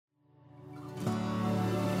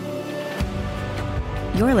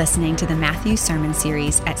You're listening to the Matthew Sermon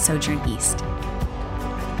Series at Sojourn East.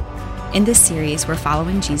 In this series, we're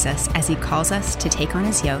following Jesus as he calls us to take on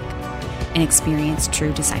his yoke and experience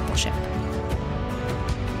true discipleship.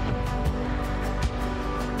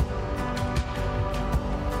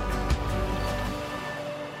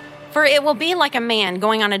 For it will be like a man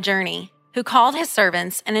going on a journey, who called his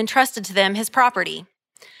servants and entrusted to them his property.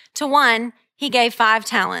 To one, he gave 5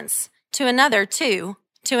 talents, to another 2,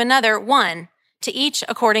 to another 1, to each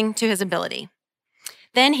according to his ability.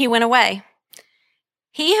 Then he went away.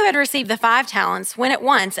 He who had received the 5 talents went at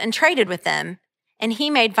once and traded with them, and he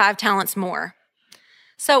made 5 talents more.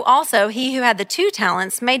 So also he who had the 2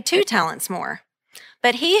 talents made 2 talents more.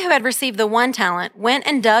 But he who had received the 1 talent went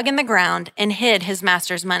and dug in the ground and hid his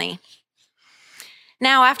master's money.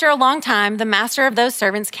 Now after a long time, the master of those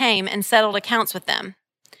servants came and settled accounts with them.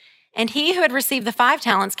 And he who had received the 5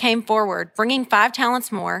 talents came forward, bringing 5 talents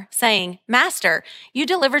more, saying, Master, you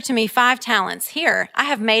delivered to me 5 talents. Here, I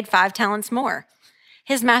have made 5 talents more.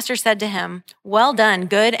 His master said to him, Well done,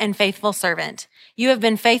 good and faithful servant. You have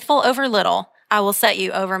been faithful over little. I will set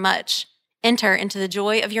you over much. Enter into the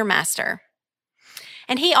joy of your master.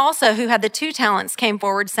 And he also who had the 2 talents came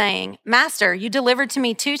forward, saying, Master, you delivered to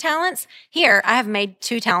me 2 talents. Here, I have made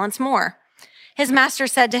 2 talents more. His master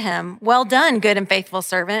said to him, Well done, good and faithful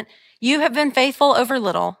servant. You have been faithful over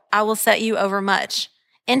little. I will set you over much.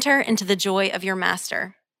 Enter into the joy of your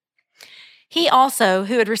master. He also,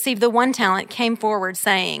 who had received the 1 talent, came forward,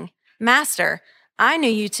 saying, Master, I knew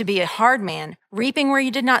you to be a hard man, reaping where you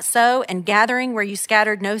did not sow and gathering where you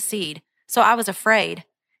scattered no seed. So I was afraid,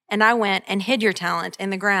 and I went and hid your talent in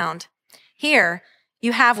the ground. Here,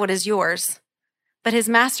 you have what is yours. But his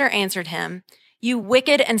master answered him, You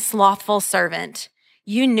wicked and slothful servant.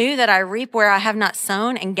 You knew that I reap where I have not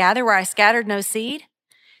sown and gather where I scattered no seed?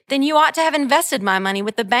 Then you ought to have invested my money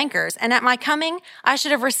with the bankers, and at my coming I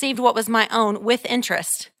should have received what was my own with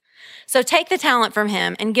interest. So take the talent from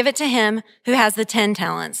him and give it to him who has the 10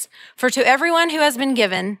 talents. For to everyone who has been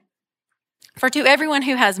given, for to everyone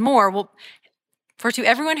who has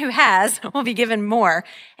will be given more,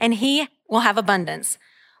 and he will have abundance.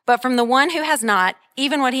 But from the one who has not,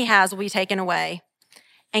 even what he has will be taken away.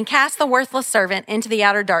 And cast the worthless servant into the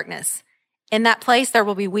outer darkness. In that place there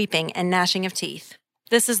will be weeping and gnashing of teeth.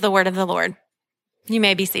 This is the word of the Lord. You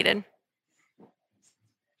may be seated.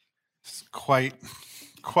 It's quite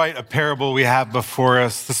a parable we have before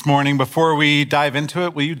us this morning. Before we dive into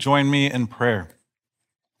it, will you join me in prayer?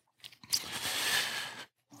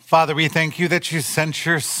 Father, we thank you that you sent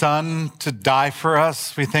your Son to die for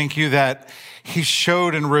us. We thank you that he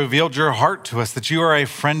showed and revealed your heart to us, that you are a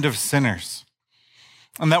friend of sinners.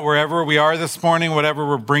 And that wherever we are this morning, whatever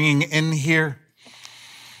we're bringing in here,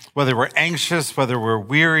 whether we're anxious, whether we're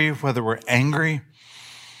weary, whether we're angry,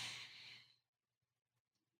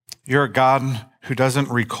 you're a God who doesn't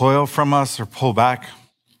recoil from us or pull back.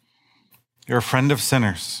 You're a friend of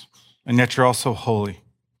sinners, and yet you're also holy.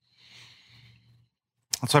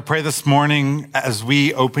 And so I pray this morning as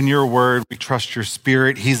we open your word, we trust your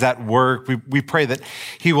Spirit. He's at work. We pray that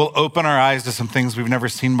he will open our eyes to some things we've never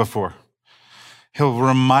seen before. He'll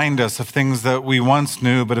remind us of things that we once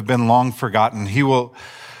knew but have been long forgotten. He will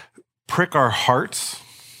prick our hearts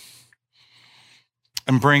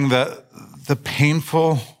and bring the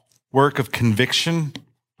painful work of conviction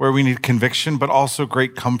where we need conviction, but also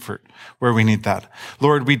great comfort where we need that.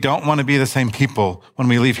 Lord, we don't want to be the same people when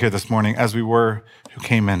we leave here this morning as we were who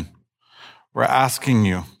came in. We're asking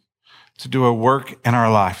you to do a work in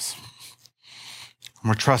our lives. And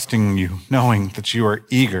we're trusting you, knowing that you are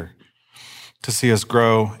eager to see us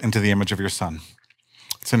grow into the image of your Son.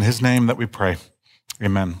 It's in his name that we pray.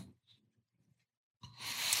 Amen.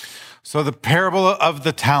 So the parable of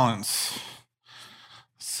the talents.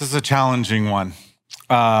 This is a challenging one.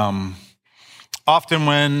 Often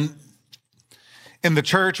when in the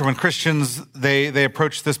church or when Christians, they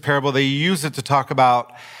approach this parable, they use it to talk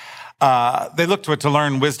about, they look to it to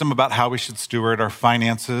learn wisdom about how we should steward our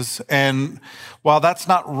finances. And while that's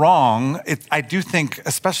not wrong, I do think,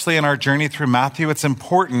 especially in our journey through Matthew, it's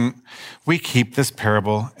important we keep this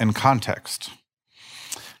parable in context.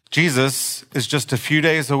 Jesus is just a few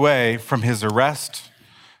days away from his arrest,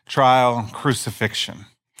 trial, crucifixion.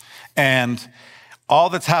 And all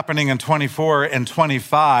that's happening in 24 and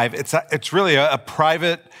 25, it's really a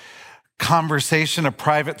private conversation, a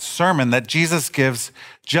private sermon that Jesus gives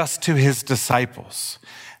just to his disciples.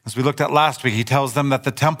 As we looked at last week, he tells them that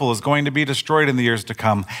the temple is going to be destroyed in the years to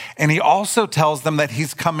come. And he also tells them that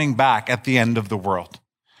he's coming back at the end of the world,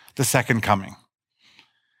 the second coming.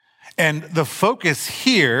 And the focus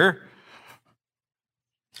here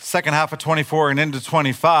second half of 24 and into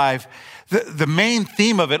 25, the main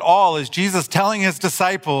theme of it all is Jesus telling his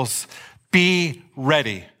disciples, be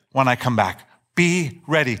ready when I come back. Be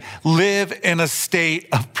ready. Live in a state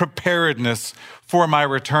of preparedness for my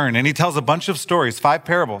return. And he tells a bunch of stories, 5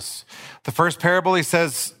 parables. The first parable, he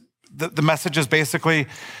says, the message is basically,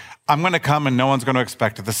 I'm going to come and no one's going to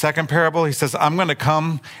expect it. The second parable, he says, I'm going to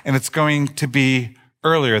come and it's going to be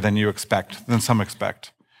earlier than you expect, than some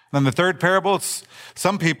expect. And then the third parable, it's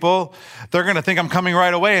some people, they're going to think I'm coming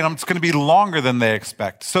right away and it's going to be longer than they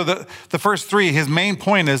expect. So the first 3, his main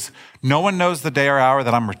point is no one knows the day or hour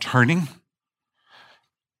that I'm returning.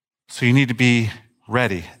 So you need to be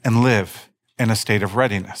ready and live in a state of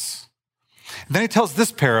readiness. And then he tells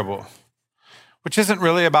this parable, which isn't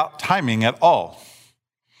really about timing at all.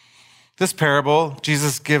 This parable,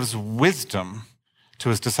 Jesus gives wisdom to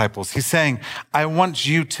his disciples. He's saying, I want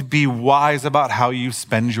you to be wise about how you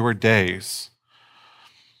spend your days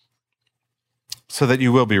so that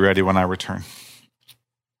you will be ready when I return.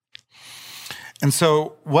 And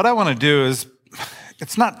so what I want to do is,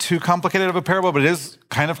 it's not too complicated of a parable, but it is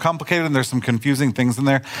kind of complicated and there's some confusing things in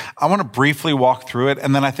there. I want to briefly walk through it.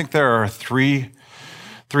 And then I think there are three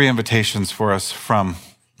invitations for us from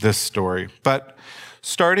this story. But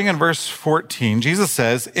starting in verse 14, Jesus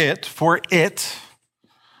says,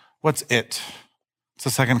 what's it? It's the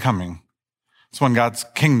second coming. It's when God's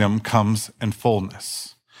kingdom comes in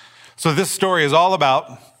fullness. So this story is all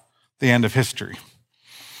about the end of history.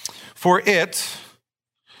 For it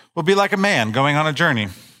will be like a man going on a journey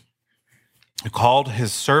who called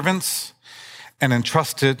his servants and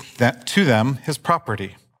entrusted to them his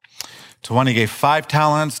property. To one he gave 5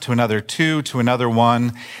 talents, to another 2, to another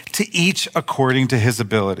 1, to each according to his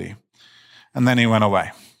ability. And then he went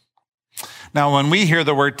away. Now, when we hear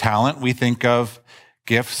the word talent, we think of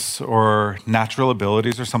gifts or natural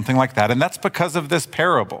abilities or something like that. And that's because of this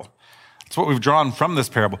parable. That's what we've drawn from this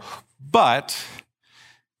parable. But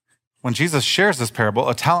when Jesus shares this parable,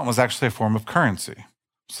 a talent was actually a form of currency.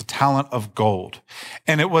 It's a talent of gold.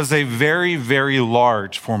 And it was a very, very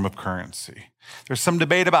large form of currency. There's some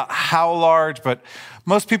debate about how large, but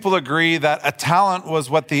most people agree that a talent was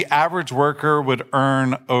what the average worker would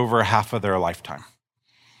earn over half of their lifetime.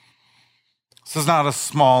 This is not a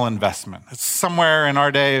small investment. It's somewhere in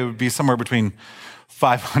our day, it would be somewhere between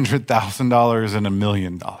 $500,000 and $1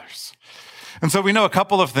 million. And so we know a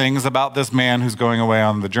couple of things about this man who's going away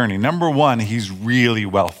on the journey. Number one, he's really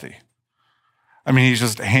wealthy. I mean, he's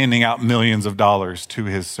just handing out millions of dollars to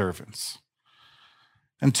his servants.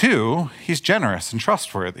 And 2, he's generous and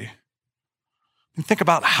trustworthy. And think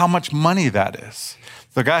about how much money that is.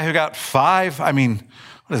 The guy who got 5, I mean,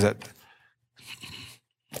 what is it?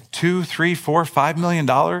 2, 3, 4, $5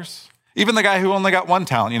 million? Even the guy who only got 1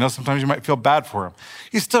 talent, sometimes you might feel bad for him.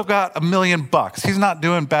 He's still got $1 million. He's not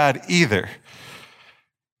doing bad either.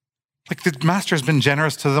 Like the master has been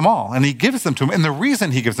generous to them all, and he gives them to them. And the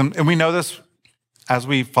reason he gives them, and we know this as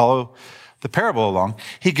we follow the parable along,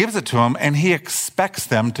 he gives it to them, and he expects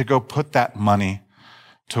them to go put that money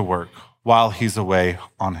to work while he's away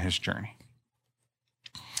on his journey.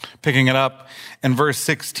 Picking it up in verse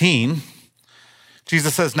 16,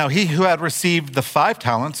 Jesus says, now he who had received the 5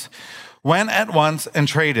 talents went at once and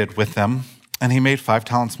traded with them, and he made 5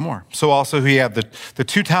 talents more. So also he had the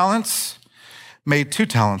 2 talents, made 2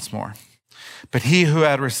 talents more. But he who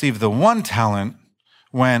had received the 1 talent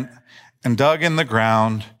went and dug in the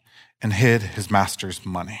ground and hid his master's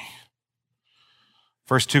money.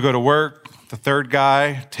 First 2 go to work. The third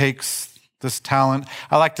guy takes this talent.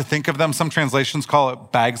 I like to think of them. Some translations call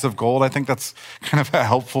it bags of gold. I think that's kind of a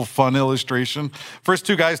helpful, fun illustration. First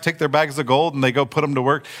 2 guys take their bags of gold and they go put them to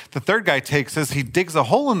work. The third guy takes this. He digs a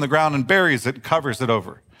hole in the ground and buries it, covers it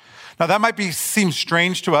over. Now, that might seem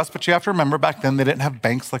strange to us, but you have to remember back then they didn't have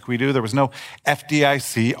banks like we do. There was no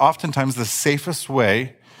FDIC. Oftentimes, the safest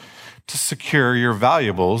way to secure your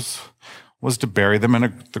valuables was to bury them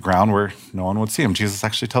in the ground where no one would see them. Jesus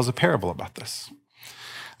actually tells a parable about this.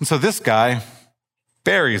 And so this guy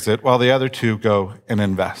buries it while the other 2 go and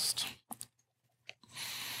invest.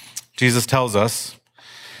 Jesus tells us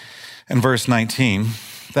in verse 19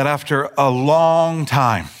 that after a long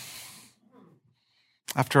time,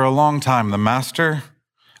 the master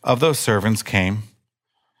of those servants came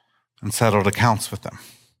and settled accounts with them.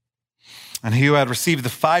 And he who had received the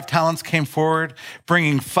 5 talents came forward,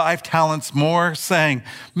 bringing 5 talents more, saying,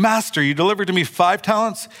 Master, you delivered to me 5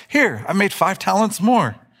 talents? Here, I made 5 talents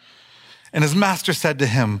more. And his master said to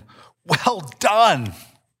him, well done.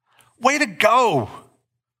 Way to go.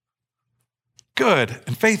 Good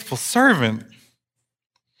and faithful servant.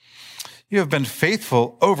 You have been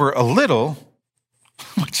faithful over a little,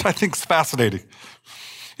 which I think is fascinating.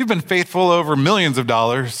 You've been faithful over millions of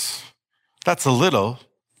dollars. That's a little.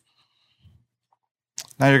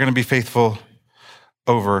 Now you're going to be faithful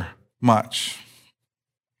over much.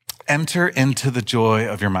 Enter into the joy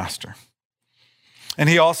of your master. And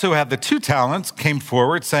he also who had the 2 talents came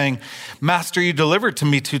forward saying, Master, you delivered to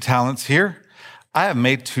me 2 talents here. I have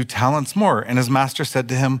made 2 talents more. And his master said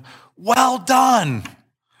to him, well done.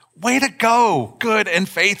 Way to go, good and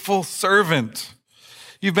faithful servant.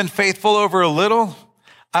 You've been faithful over a little.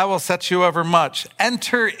 I will set you over much.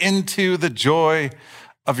 Enter into the joy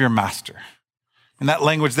of your master. And that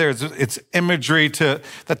language there, it's imagery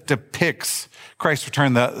that depicts Christ's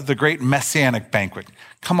return, the great messianic banquet.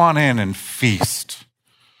 Come on in and feast.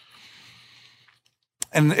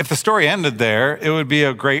 And if the story ended there, it would be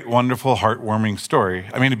a great, wonderful, heartwarming story.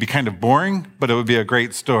 I mean, it'd be kind of boring, but it would be a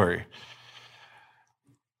great story.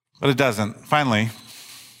 But it doesn't. Finally,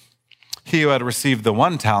 he who had received the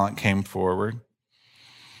 1 talent came forward,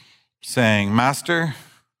 saying, Master,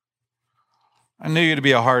 I knew you to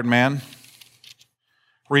be a hard man,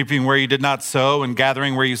 reaping where you did not sow and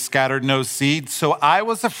gathering where you scattered no seed. So I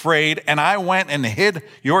was afraid, and I went and hid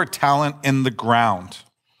your talent in the ground.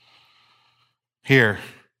 Here,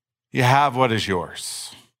 you have what is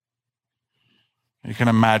yours. You can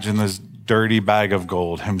imagine this dirty bag of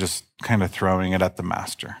gold, him just kind of throwing it at the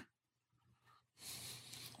master.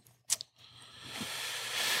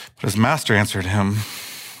 But his master answered him,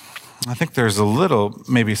 I think there's a little,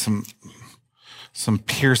 maybe some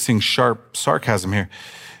piercing, sharp sarcasm here.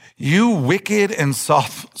 You wicked and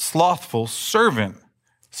slothful servant.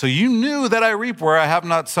 So you knew that I reap where I have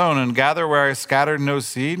not sown and gather where I scattered no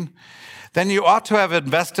seed? Then you ought to have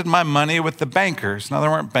invested my money with the bankers. Now, there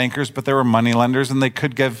weren't bankers, but there were money lenders, and they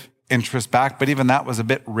could give interest back, but even that was a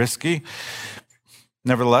bit risky.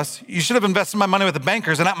 Nevertheless, you should have invested my money with the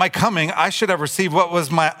bankers, and at my coming, I should have received what was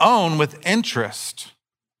my own with interest.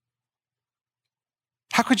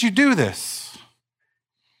 How could you do this?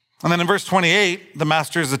 And then in verse 28, the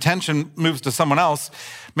master's attention moves to someone else,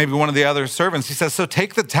 maybe one of the other servants. He says, so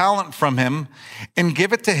take the talent from him and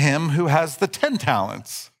give it to him who has the 10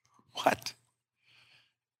 talents. What?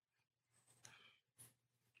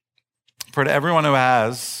 For to everyone who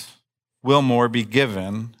has will more be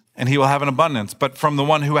given, and he will have an abundance. But from the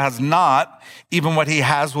one who has not, even what he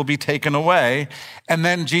has will be taken away. And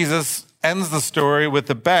then Jesus ends the story with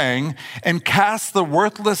a bang and casts the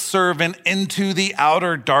worthless servant into the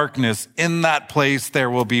outer darkness. In that place there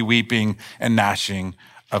will be weeping and gnashing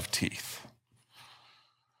of teeth.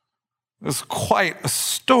 It was quite a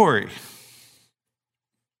story.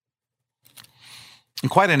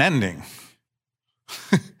 And quite an ending.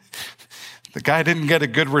 The guy didn't get a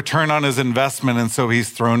good return on his investment, and so he's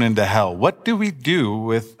thrown into hell. What do we do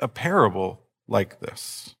with a parable like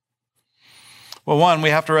this? Well, one, we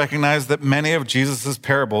have to recognize that many of Jesus'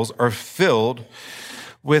 parables are filled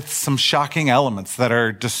with some shocking elements that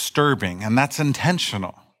are disturbing, and that's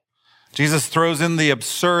intentional. Jesus throws in the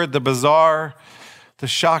absurd, the bizarre, the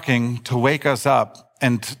shocking to wake us up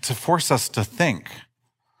and to force us to think.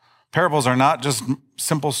 Parables are not just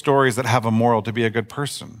simple stories that have a moral to be a good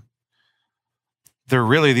person. They're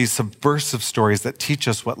really these subversive stories that teach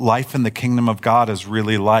us what life in the kingdom of God is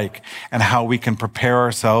really like and how we can prepare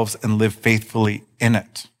ourselves and live faithfully in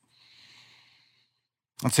it.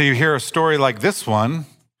 And so you hear a story like this one,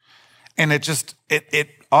 and it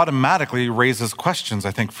automatically raises questions,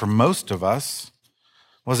 I think, for most of us.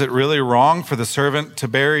 Was it really wrong for the servant to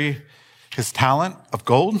bury his talent of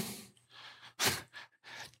gold?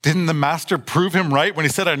 Didn't the master prove him right when he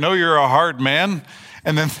said, I know you're a hard man,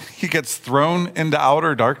 and then he gets thrown into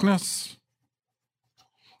outer darkness?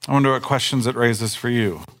 I wonder what questions it raises for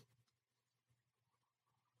you.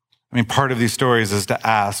 I mean, part of these stories is to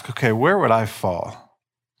ask, okay, where would I fall?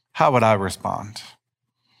 How would I respond?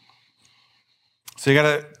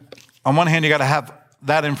 So on one hand, you got to have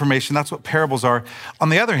that information. That's what parables are. On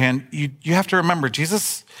the other hand, you have to remember,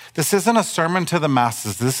 this isn't a sermon to the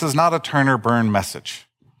masses. This is not a turn or burn message.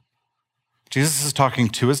 Jesus is talking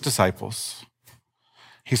to his disciples.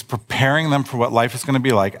 He's preparing them for what life is going to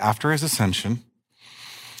be like after his ascension.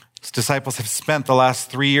 His disciples have spent the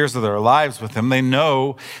last 3 years of their lives with him. They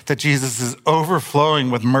know that Jesus is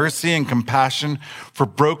overflowing with mercy and compassion for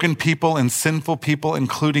broken people and sinful people,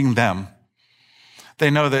 including them. They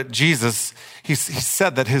know that Jesus, he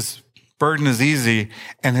said that his burden is easy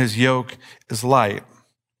and his yoke is light.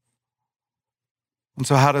 And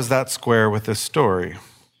so how does that square with this story?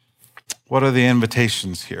 What are the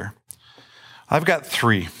invitations here? I've got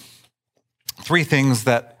three things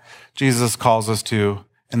that Jesus calls us to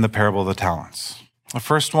in the parable of the talents. The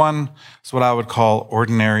first one is what I would call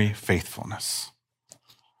ordinary faithfulness.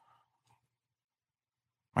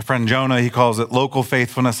 My friend Jonah, he calls it local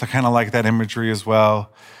faithfulness. I kind of like that imagery as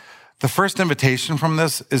well. The first invitation from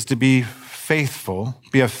this is to be faithful,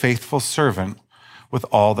 be a faithful servant with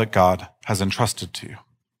all that God has entrusted to you.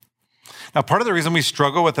 Now, part of the reason we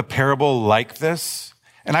struggle with a parable like this,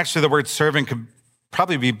 and actually the word servant could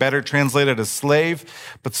probably be better translated as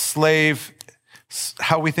slave, but slave,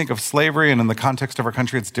 how we think of slavery and in the context of our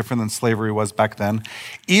country, it's different than slavery was back then.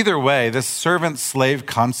 Either way, this servant-slave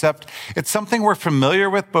concept, it's something we're familiar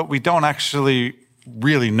with, but we don't actually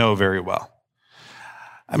really know very well.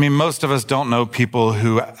 I mean, most of us don't know people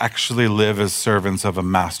who actually live as servants of a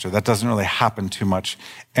master. That doesn't really happen too much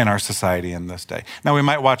in our society in this day. Now, we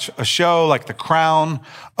might watch a show like The Crown,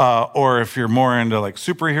 or if you're more into like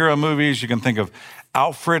superhero movies, you can think of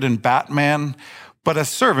Alfred and Batman. But as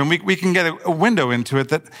servant, we can get a window into it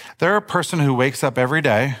that they're a person who wakes up every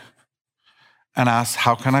day and asks,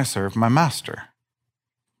 how can I serve my master?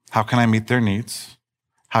 How can I meet their needs?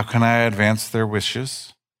 How can I advance their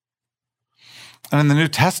wishes? And in the New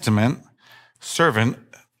Testament, servant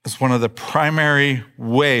is one of the primary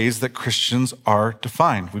ways that Christians are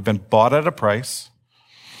defined. We've been bought at a price,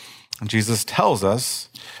 and Jesus tells us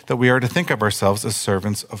that we are to think of ourselves as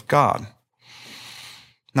servants of God.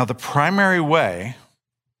 Now, the primary way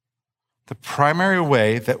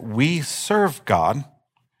that we serve God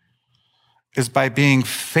is by being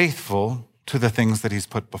faithful to the things that he's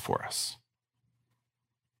put before us.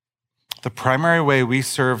 The primary way we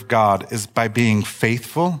serve God is by being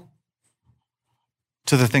faithful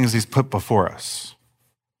to the things he's put before us.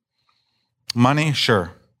 Money,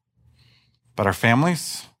 sure. But our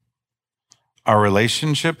families, our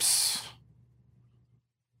relationships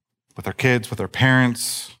with our kids, with our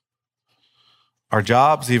parents, our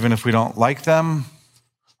jobs, even if we don't like them,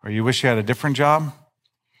 or you wish you had a different job,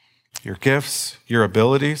 your gifts, your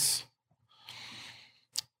abilities.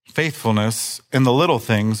 Faithfulness in the little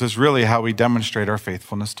things is really how we demonstrate our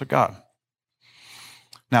faithfulness to God.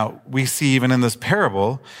 Now, we see even in this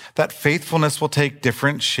parable that faithfulness will take a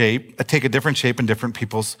different shape in different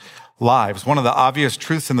people's lives. One of the obvious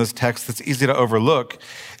truths in this text that's easy to overlook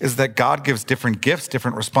is that God gives different gifts,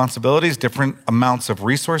 different responsibilities, different amounts of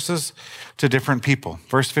resources to different people.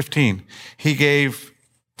 Verse 15, he gave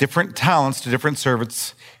different talents to different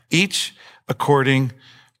servants, each according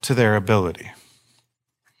to their ability.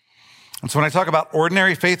 And so when I talk about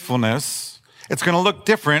ordinary faithfulness, it's going to look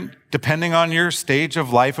different depending on your stage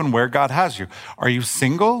of life and where God has you. Are you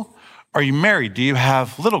single? Are you married? Do you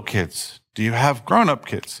have little kids? Do you have grown-up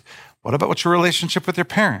kids? What about what's your relationship with your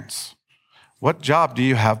parents? What job do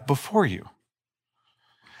you have before you?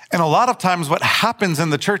 And a lot of times what happens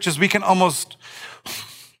in the church is we can almost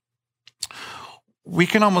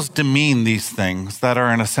demean these things that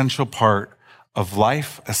are an essential part of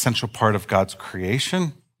life, essential part of God's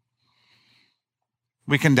creation.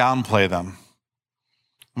 We can downplay them.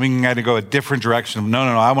 We can kind of go a different direction. No,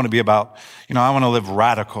 I want to be about, I want to live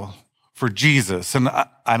radical for Jesus. And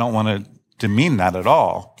I don't want to demean that at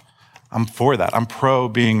all. I'm for that. I'm pro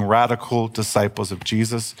being radical disciples of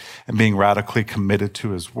Jesus and being radically committed to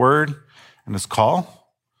his word and his call.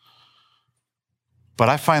 But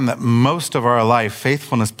I find that most of our life,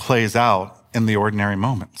 faithfulness plays out in the ordinary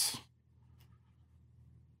moments.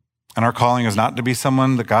 And our calling is not to be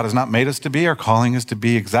someone that God has not made us to be. Our calling is to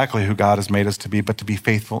be exactly who God has made us to be, but to be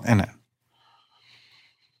faithful in it.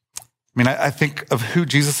 I mean, I think of who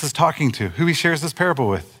Jesus is talking to, who he shares this parable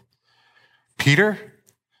with. Peter?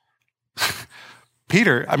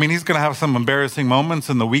 Peter, he's going to have some embarrassing moments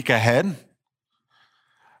in the week ahead,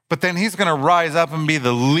 but then he's going to rise up and be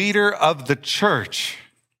the leader of the church.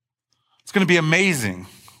 It's going to be amazing.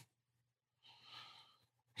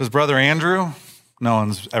 His brother Andrew? No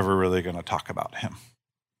one's ever really going to talk about him.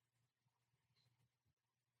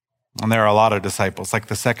 And there are a lot of disciples, like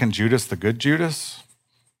the second Judas, the good Judas.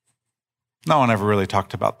 No one ever really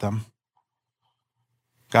talked about them.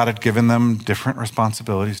 God had given them different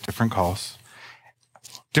responsibilities, different calls.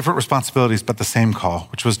 Different responsibilities, but the same call,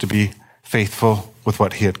 which was to be faithful with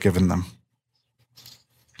what he had given them.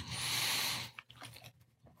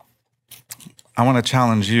 I want to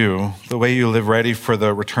challenge you. The way you live ready for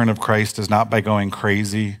the return of Christ is not by going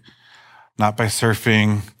crazy, not by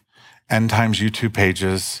surfing end times YouTube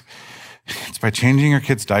pages. It's by changing your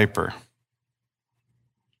kid's diaper.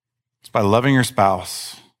 It's by loving your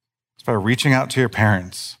spouse. It's by reaching out to your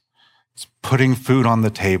parents. It's putting food on the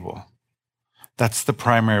table. That's the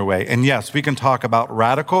primary way. And yes, we can talk about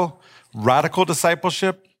radical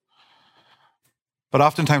discipleship. But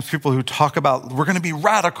oftentimes people who talk about, we're going to be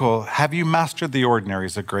radical, have you mastered the ordinary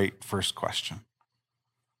is a great first question.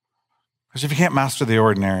 Because if you can't master the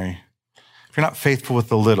ordinary, If you're not faithful with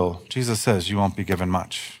the little, Jesus says you won't be given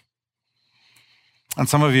much. And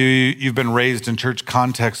some of you've been raised in church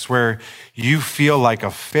contexts where you feel like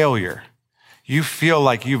a failure. You feel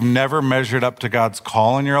like you've never measured up to God's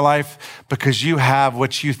call in your life because you have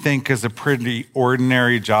what you think is a pretty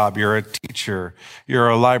ordinary job. You're a teacher, you're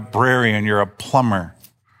a librarian, you're a plumber,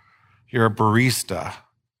 you're a barista.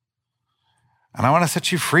 And I want to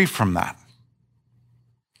set you free from that.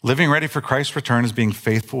 Living ready for Christ's return is being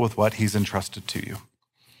faithful with what he's entrusted to you.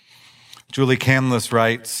 Julie Canlis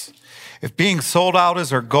writes, if being sold out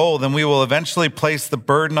is our goal, then we will eventually place the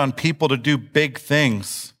burden on people to do big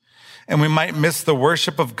things. And we might miss the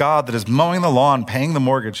worship of God that is mowing the lawn, paying the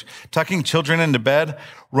mortgage, tucking children into bed,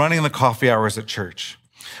 running the coffee hours at church.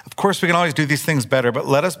 Of course, we can always do these things better, but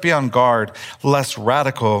let us be on guard lest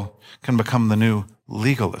radical can become the new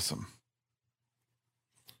legalism.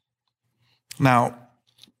 Now,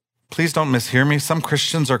 please don't mishear me. Some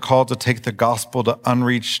Christians are called to take the gospel to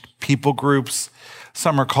unreached people groups.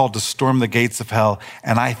 Some are called to storm the gates of hell,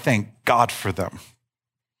 and I thank God for them.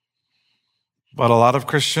 But a lot of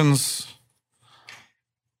Christians,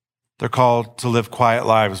 they're called to live quiet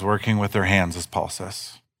lives working with their hands, as Paul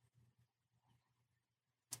says.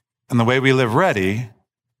 And the way we live ready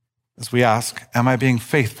is we ask, am I being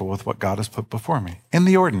faithful with what God has put before me in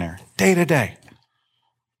the ordinary, day to day?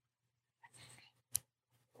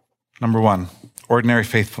 Number one, ordinary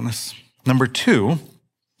faithfulness. Number two,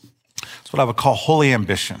 it's what I would call holy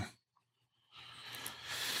ambition.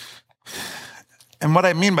 And what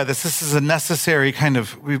I mean by this is a necessary kind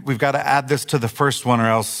of, we've got to add this to the first one or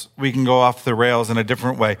else we can go off the rails in a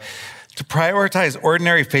different way. To prioritize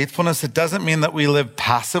ordinary faithfulness, it doesn't mean that we live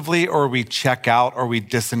passively or we check out or we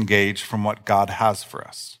disengage from what God has for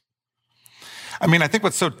us. I mean, I think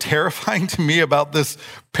what's so terrifying to me about this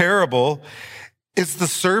parable is the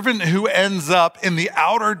servant who ends up in the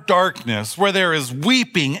outer darkness where there is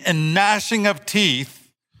weeping and gnashing of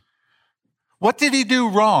teeth. What did he do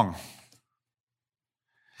wrong?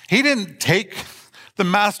 He didn't take the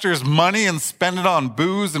master's money and spend it on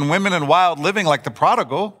booze and women and wild living like the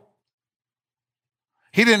prodigal.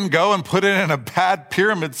 He didn't go and put it in a bad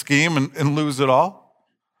pyramid scheme and lose it all.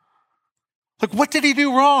 Look, what did he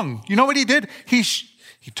do wrong? You know what he did? He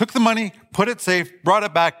took the money, put it safe, brought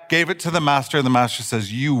it back, gave it to the master, and the master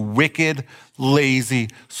says, you wicked, lazy,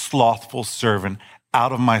 slothful servant,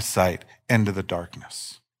 out of my sight, into the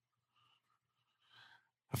darkness.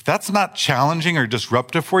 If that's not challenging or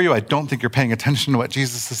disruptive for you, I don't think you're paying attention to what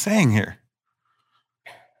Jesus is saying here.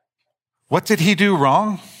 What did he do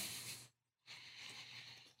wrong?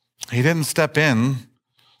 He didn't step in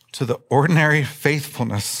to the ordinary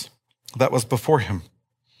faithfulness that was before him.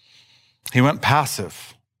 He went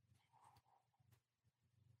passive.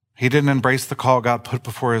 He didn't embrace the call God put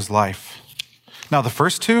before his life. Now, the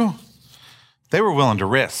first two, they were willing to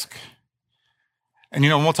risk. And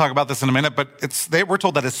we'll talk about this in a minute, but we're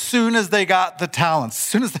told that as soon as they got the talents, as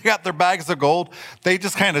soon as they got their bags of gold, they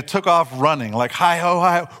just kind of took off running like,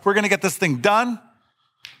 hi-ho, we're going to get this thing done.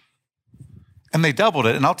 And they doubled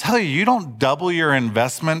it. And I'll tell you, you don't double your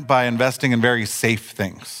investment by investing in very safe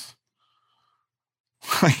things.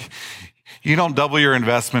 You don't double your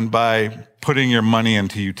investment by putting your money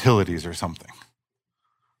into utilities or something.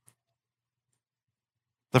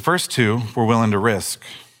 The first two were willing to risk.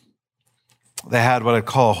 They had what I'd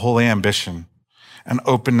call a holy ambition, an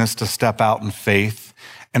openness to step out in faith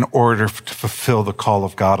in order to fulfill the call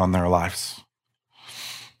of God on their lives.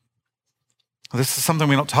 This is something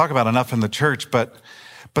we don't talk about enough in the church, but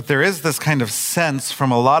there is this kind of sense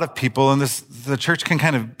from a lot of people, and the church can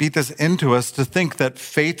kind of beat this into us to think that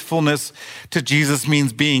faithfulness to Jesus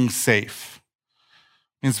means being safe.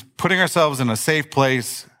 It means putting ourselves in a safe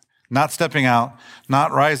place, not stepping out,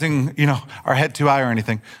 not rising, our head too high or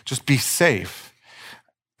anything. Just be safe.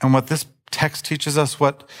 And what this text teaches us,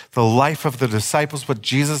 what the life of the disciples, what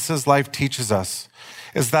Jesus' life teaches us,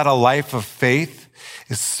 is that a life of faith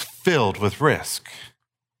is filled with risk.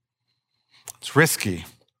 It's risky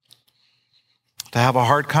to have a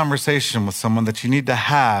hard conversation with someone that you need to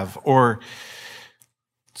have, or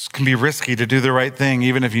it can be risky to do the right thing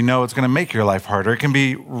even if you know it's going to make your life harder. It can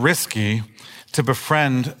be risky to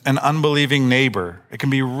befriend an unbelieving neighbor. It can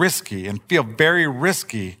be risky and feel very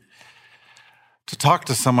risky to talk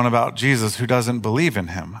to someone about Jesus who doesn't believe in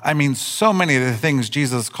him. I mean, so many of the things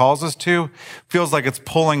Jesus calls us to feels like it's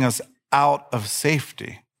pulling us out of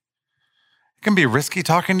safety. It can be risky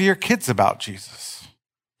talking to your kids about Jesus.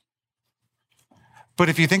 But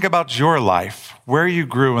if you think about your life, where you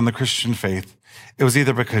grew in the Christian faith, it was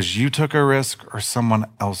either because you took a risk or someone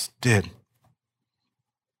else did.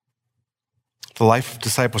 The life of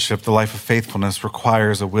discipleship, the life of faithfulness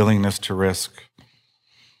requires a willingness to risk.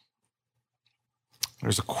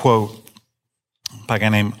 There's a quote by a guy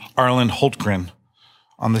named Arland Holtgren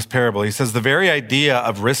on this parable. He says, the very idea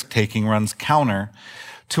of risk-taking runs counter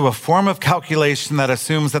to a form of calculation that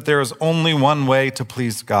assumes that there is only one way to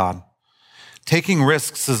please God. Taking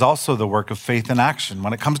risks is also the work of faith and action.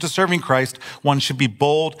 When it comes to serving Christ, one should be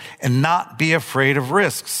bold and not be afraid of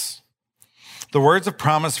risks. The words of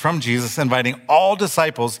promise from Jesus inviting all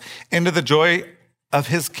disciples into the joy of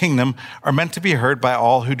his kingdom are meant to be heard by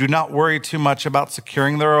all who do not worry too much about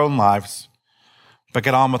securing their own lives, but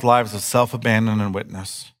get on with lives of self-abandon and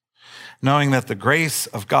witness, knowing that the grace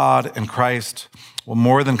of God and Christ will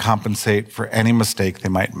more than compensate for any mistake they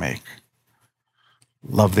might make.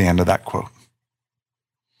 Love the end of that quote.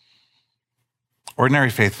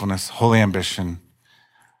 Ordinary faithfulness, holy ambition.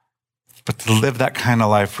 But to live that kind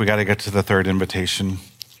of life, we got to get to the third invitation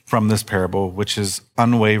from this parable, which is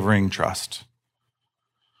unwavering trust.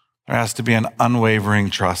 There has to be an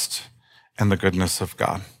unwavering trust in the goodness of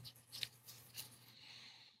God.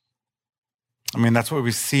 I mean, that's what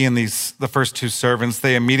we see in the first two servants.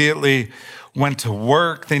 They immediately went to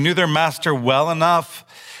work. They knew their master well enough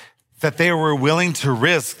that they were willing to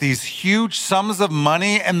risk these huge sums of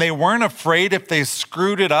money, and they weren't afraid if they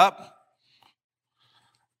screwed it up,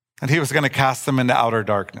 that he was going to cast them into outer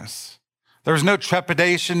darkness. There was no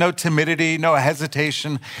trepidation, no timidity, no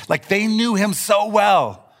hesitation. Like, they knew him so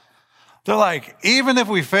well. They're like, even if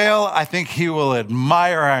we fail, I think he will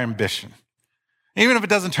admire our ambition. Even if it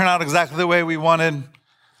doesn't turn out exactly the way we wanted,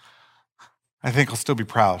 I think he'll still be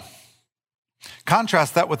proud.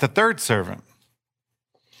 Contrast that with the third servant.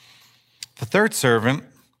 The third servant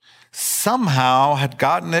somehow had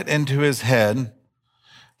gotten it into his head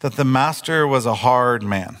that the master was a hard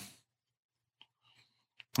man.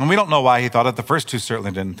 And we don't know why he thought it. The first two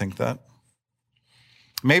certainly didn't think that.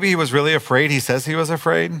 Maybe he was really afraid. He says he was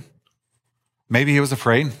afraid. Maybe he was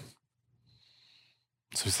afraid.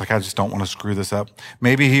 So he's like, I just don't want to screw this up.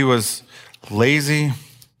 Maybe he was lazy.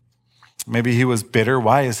 Maybe he was bitter.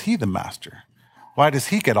 Why is he the master? Why does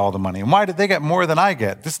he get all the money? And why did they get more than I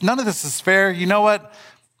get? None of this is fair. You know what?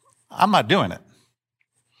 I'm not doing it.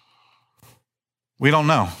 We don't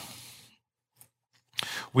know.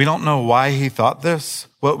 We don't know why he thought this.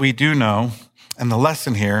 What we do know, and the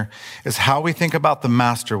lesson here, is how we think about the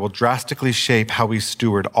master will drastically shape how we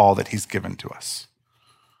steward all that he's given to us.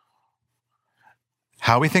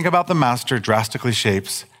 How we think about the master drastically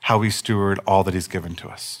shapes how we steward all that he's given to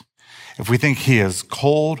us. If we think he is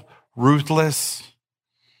cold, ruthless,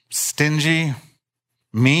 stingy,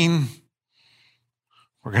 mean,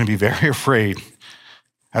 we're going to be very afraid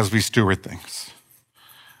as we steward things.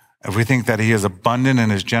 If we think that he is abundant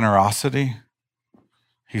in his generosity,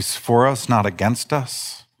 he's for us, not against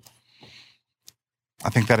us,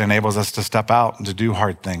 I think that enables us to step out and to do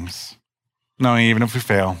hard things, knowing even if we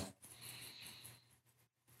fail,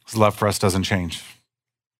 his love for us doesn't change.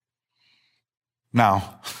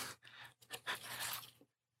 Now,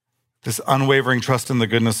 this unwavering trust in the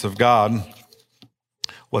goodness of God,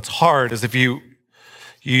 what's hard is if you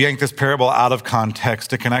yank this parable out of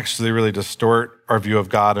context, it can actually really distort our view of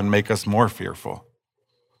God and make us more fearful.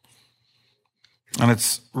 And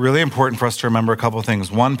it's really important for us to remember a couple of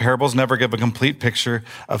things. One, parables never give a complete picture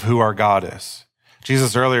of who our God is.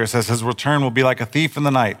 Jesus earlier says his return will be like a thief in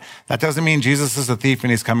the night. That doesn't mean Jesus is a thief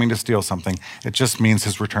and he's coming to steal something. It just means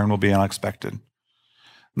his return will be unexpected.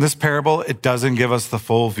 In this parable, it doesn't give us the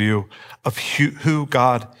full view of who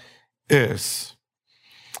God is.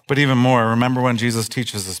 But even more, remember when Jesus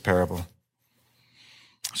teaches this parable.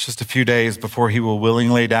 It's just a few days before he will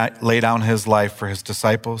willingly lay down his life for his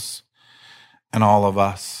disciples and all of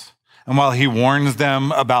us. And while he warns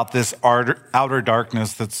them about this outer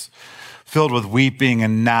darkness that's filled with weeping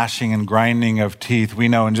and gnashing and grinding of teeth, we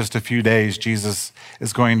know in just a few days, Jesus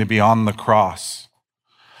is going to be on the cross,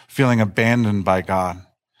 feeling abandoned by God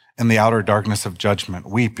in the outer darkness of judgment,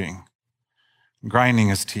 weeping, grinding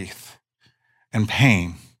his teeth, and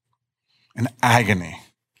pain and agony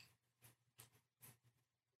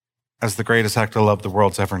as the greatest act of love the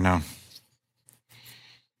world's ever known.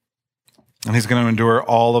 And he's going to endure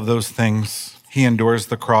all of those things. He endures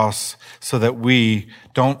the cross so that we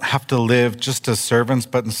don't have to live just as servants,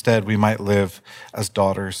 but instead we might live as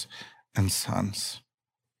daughters and sons.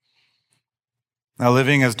 Now,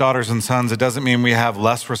 living as daughters and sons, it doesn't mean we have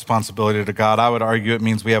less responsibility to God. I would argue it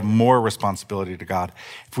means we have more responsibility to God.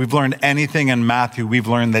 If we've learned anything in Matthew, we've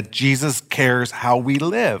learned that Jesus cares how we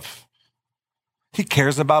live. He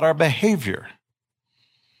cares about our behavior.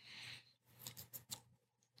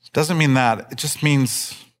 It doesn't mean that. It just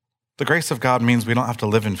means the grace of God means we don't have to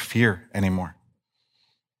live in fear anymore.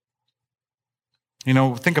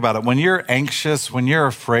 Think about it. When you're anxious, when you're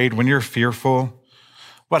afraid, when you're fearful,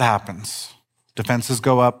 what happens? Defenses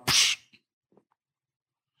go up,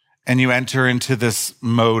 and you enter into this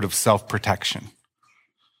mode of self-protection.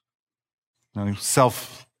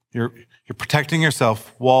 You're protecting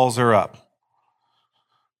yourself, walls are up.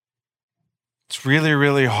 It's really,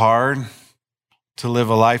 really hard to live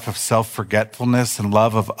a life of self-forgetfulness and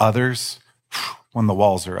love of others when the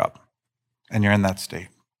walls are up and you're in that state.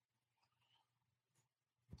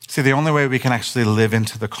 See, the only way we can actually live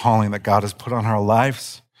into the calling that God has put on our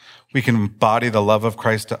lives, we can embody the love of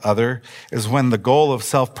Christ to others, is when the goal of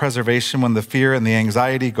self-preservation, when the fear and the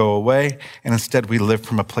anxiety go away, and instead we live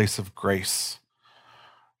from a place of grace,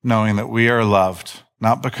 knowing that we are loved,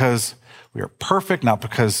 not because we are perfect, not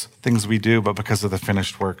because things we do, but because of the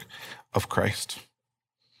finished work of Christ.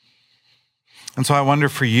 And so I wonder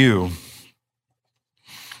for you,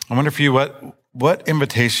 what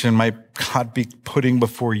invitation might God be putting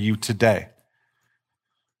before you today?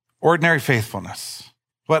 Ordinary faithfulness.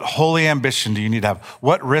 What holy ambition do you need to have?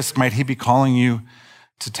 What risk might he be calling you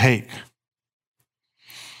to take?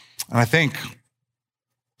 And I think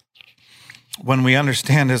when we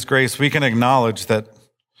understand his grace, we can acknowledge that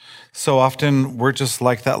so often we're just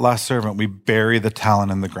like that last servant. We bury the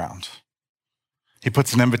talent in the ground. He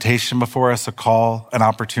puts an invitation before us, a call, an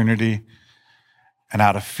opportunity, and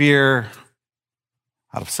out of fear,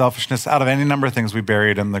 out of selfishness, out of any number of things, we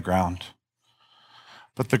bury it in the ground.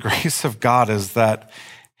 But the grace of God is that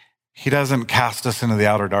he doesn't cast us into the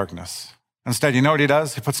outer darkness. Instead, you know what he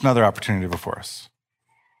does? He puts another opportunity before us,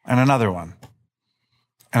 and another one,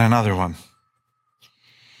 and another one.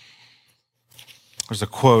 There's a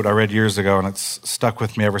quote I read years ago, and it's stuck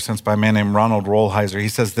with me ever since, by a man named Ronald Rolheiser. He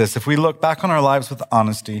says this: if we look back on our lives with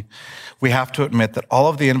honesty, we have to admit that all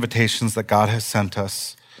of the invitations that God has sent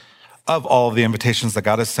us, we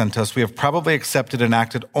have probably accepted and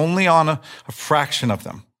acted only on a fraction of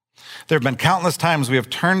them. There have been countless times we have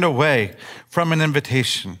turned away from an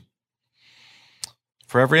invitation.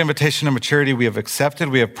 For every invitation to maturity we have accepted,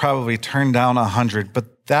 we have probably turned down 100.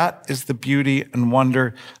 But that is the beauty and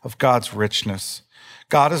wonder of God's richness.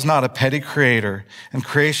 God is not a petty creator, and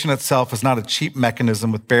creation itself is not a cheap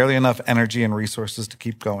mechanism with barely enough energy and resources to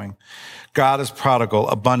keep going. God is prodigal,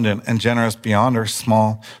 abundant, and generous beyond our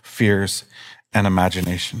small fears and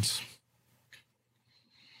imaginations.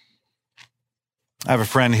 I have a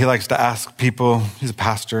friend, he likes to ask people, he's a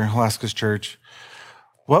pastor, he'll ask his church,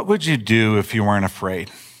 what would you do if you weren't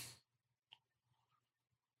afraid?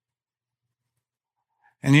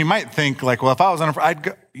 And you might think like, well, if I was unafraid, I'd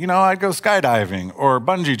go skydiving or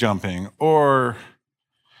bungee jumping, or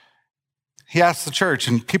he asked the church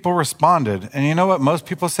and people responded. And you know what most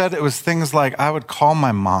people said? It was things like, I would call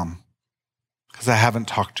my mom because I haven't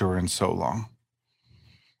talked to her in so long.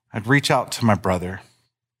 I'd reach out to my brother.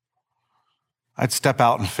 I'd step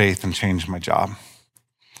out in faith and change my job.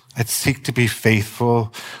 I'd seek to be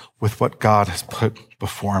faithful with what God has put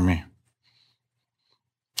before me.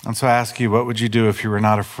 And so I ask you, what would you do if you were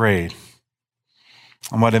not afraid?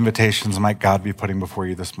 And what invitations might God be putting before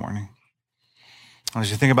you this morning? As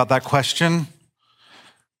you think about that question,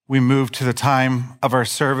 we move to the time of our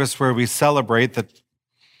service where we celebrate that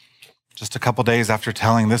just a couple days after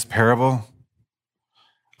telling this parable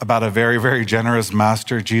about a very, very generous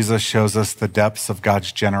master, Jesus shows us the depths of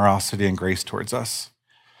God's generosity and grace towards us.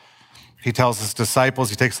 He tells his disciples,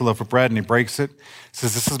 he takes a loaf of bread and he breaks it. He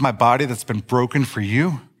says, this is my body that's been broken for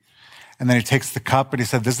you. And then he takes the cup and he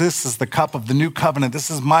said, this is the cup of the new covenant.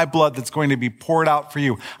 This is my blood that's going to be poured out for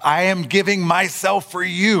you. I am giving myself for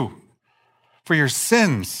you, for your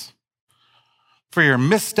sins, for your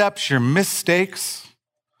missteps, your mistakes.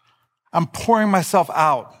 I'm pouring myself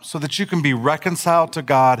out so that you can be reconciled to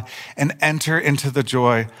God and enter into the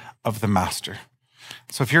joy of the Master.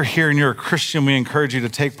 So if you're here and you're a Christian, we encourage you to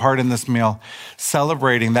take part in this meal,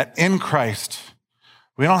 celebrating that in Christ,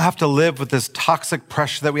 we don't have to live with this toxic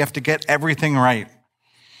pressure that we have to get everything right.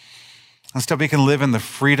 Instead, we can live in the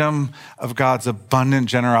freedom of God's abundant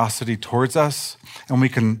generosity towards us, and we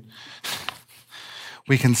can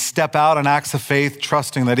step out in acts of faith,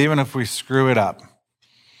 trusting that even if we screw it up,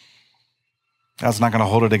 God's not going to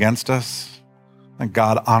hold it against us, and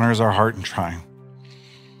God honors our heart in trying.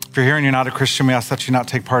 If you're here and you're not a Christian, we ask that you not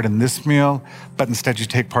take part in this meal, but instead you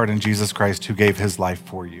take part in Jesus Christ, who gave his life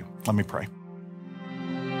for you. Let me pray.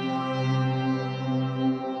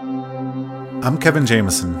 I'm Kevin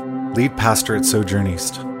Jamison, lead pastor at Sojourn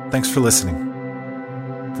East. Thanks for listening.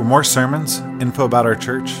 For more sermons, info about our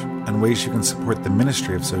church, and ways you can support the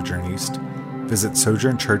ministry of Sojourn East, visit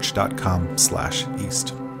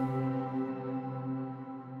sojournchurch.com/east.